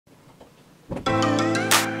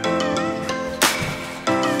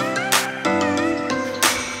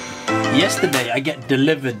yesterday I get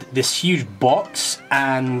delivered this huge box,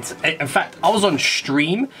 and in fact I was on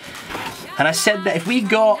stream and I said that if we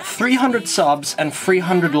got 300 subs and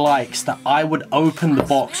 300 likes that I would open the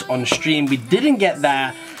box on stream. We didn't get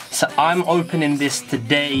that, so I'm opening this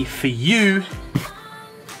today for you.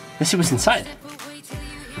 Let's see what's inside.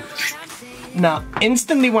 Now,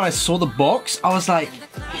 instantly when I saw the box, I was like,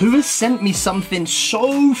 who has sent me something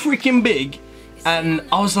so freaking big? And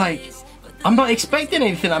I was like, I'm not expecting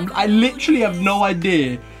anything. I literally have no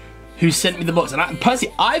idea who sent me the box. And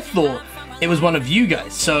personally, I thought it was one of you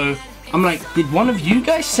guys. So I'm like, did one of you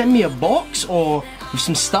guys send me a box or with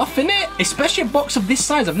some stuff in it? Especially a box of this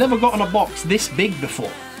size. I've never gotten a box this big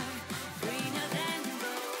before.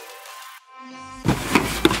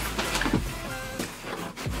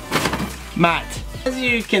 Matt, as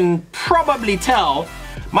you can probably tell,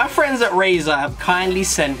 my friends at Razer have kindly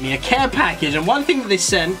sent me a care package, and one thing that they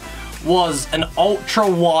sent was an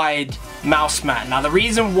ultra-wide mouse mat. Now the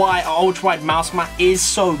reason why an ultra-wide mouse mat is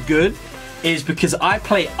so good is because I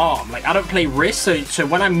play arm, like I don't play wrist, so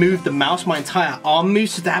when I move the mouse, my entire arm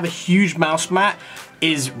moves, so to have a huge mouse mat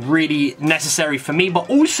is really necessary for me. But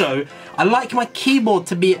also, I like my keyboard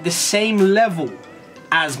to be at the same level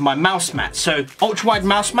as my mouse mat, so ultra-wide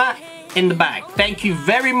mouse mat in the bag. Thank you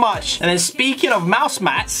very much. And then speaking of mouse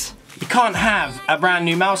mats, you can't have a brand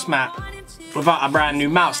new mouse mat without a brand new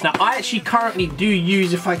mouse. Now I actually currently do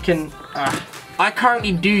use, if I can, I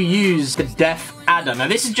currently do use the Def Adder. Now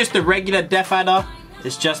this is just the regular Def Adder.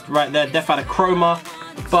 It's just right there, Def Adder Chroma.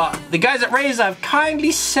 But the guys at Razer have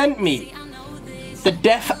kindly sent me the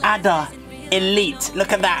Def Adder Elite.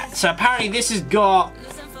 Look at that. So apparently this has got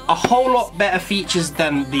a whole lot better features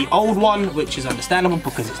than the old one, which is understandable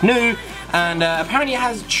because it's new, and apparently it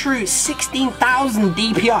has true 16,000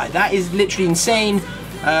 DPI. That is literally insane.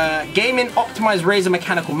 Gaming optimized Razer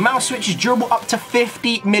mechanical mouse switch is durable up to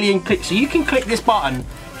 50 million clicks, so you can click this button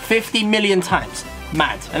 50 million times.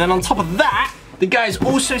 Mad. And then on top of that, the guys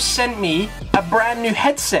also sent me a brand new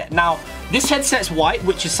headset. Now this headset's white,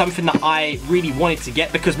 which is something that I really wanted to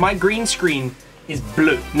get because my green screen is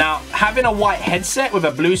blue. Now, having a white headset with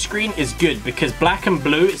a blue screen is good because black and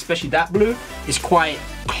blue, especially that blue, is quite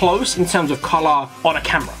close in terms of color on a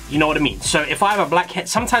camera. You know what I mean? So if I have a black head,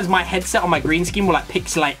 sometimes my headset on my green screen will like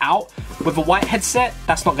pixelate out. With a white headset,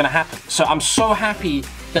 that's not gonna happen. So I'm so happy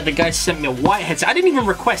that the guys sent me a white headset. I didn't even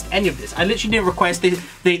request any of this. I literally didn't request it.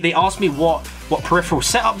 They asked me what peripheral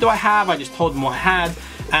setup do I have. I just told them what I had,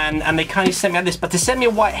 and they kindly sent me this. But to send me a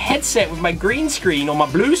white headset with my green screen or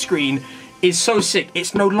my blue screen is so sick.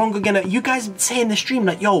 It's no longer gonna, you guys say in the stream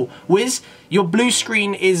like, yo, Wiz, your blue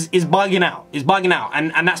screen is bugging out,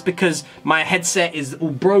 and that's because my headset is all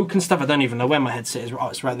broke and stuff. I don't even know where my headset is. Oh,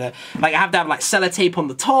 it's right there. Like I have to have like sellotape on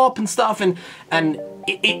the top and stuff, and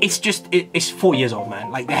it's 4 years old, man.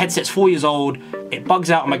 Like the headset's 4 years old, it bugs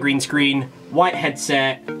out on my green screen, white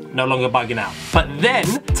headset, no longer bugging out. But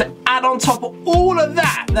then, to add on top of all of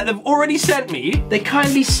that they've already sent me, they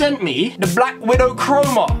kindly sent me the Black Widow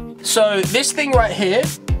Chroma. So this thing right here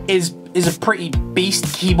is a pretty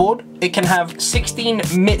beast keyboard. It can have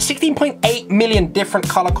 16.8 million different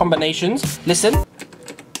color combinations. Listen.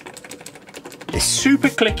 It's super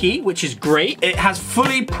clicky, which is great. It has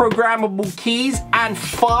fully programmable keys and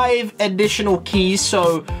 5 additional keys,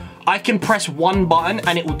 so I can press one button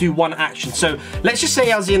and it will do one action. So let's just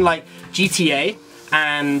say I was in like GTA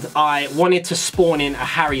and I wanted to spawn in a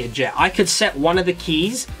Harrier jet. I could set one of the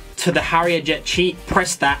keys to the Harrier jet cheat,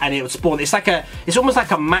 press that, and it would spawn. It's almost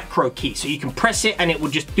like a macro key, so you can press it and it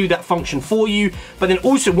will just do that function for you. But then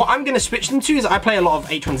also what I'm gonna switch them to is, I play a lot of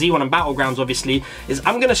H1Z1 and Battlegrounds obviously, is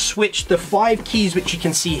I'm gonna switch the 5 keys which you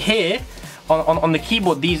can see here on the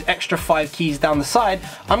keyboard, these extra 5 keys down the side.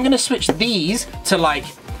 I'm gonna switch these to like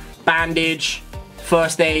bandage,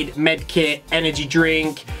 first aid, med kit, energy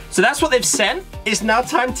drink. So that's what they've sent. It's now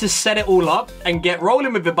time to set it all up and get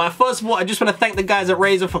rolling with it. But first of all, I just want to thank the guys at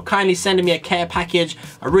Razer for kindly sending me a care package.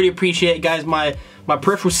 I really appreciate it, guys. My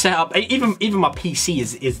peripheral setup, even my PC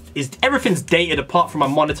is everything's dated apart from my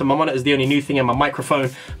monitor. My monitor is the only new thing, and my microphone.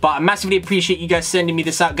 But I massively appreciate you guys sending me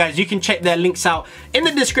this out, guys. You can check their links out in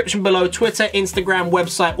the description below. Twitter, Instagram,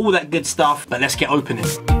 website, all that good stuff. But let's get opening.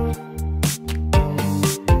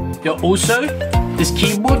 Yo, also, this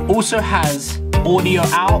keyboard also has audio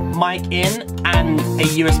out, mic in, and a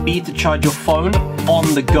USB to charge your phone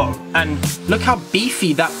on the go. And look how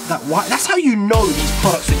beefy that wire. That's how you know these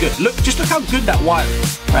products are good. Just look how good that wire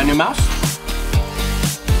is. Brand new mouse.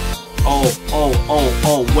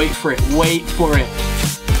 Oh, wait for it, wait for it.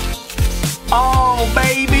 Oh,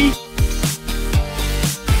 baby.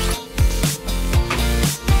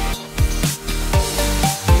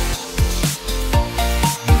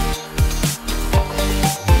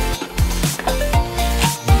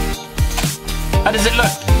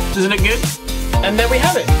 Does it look good? And there we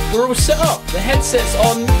have it. We're all set up. The headset's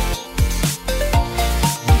on.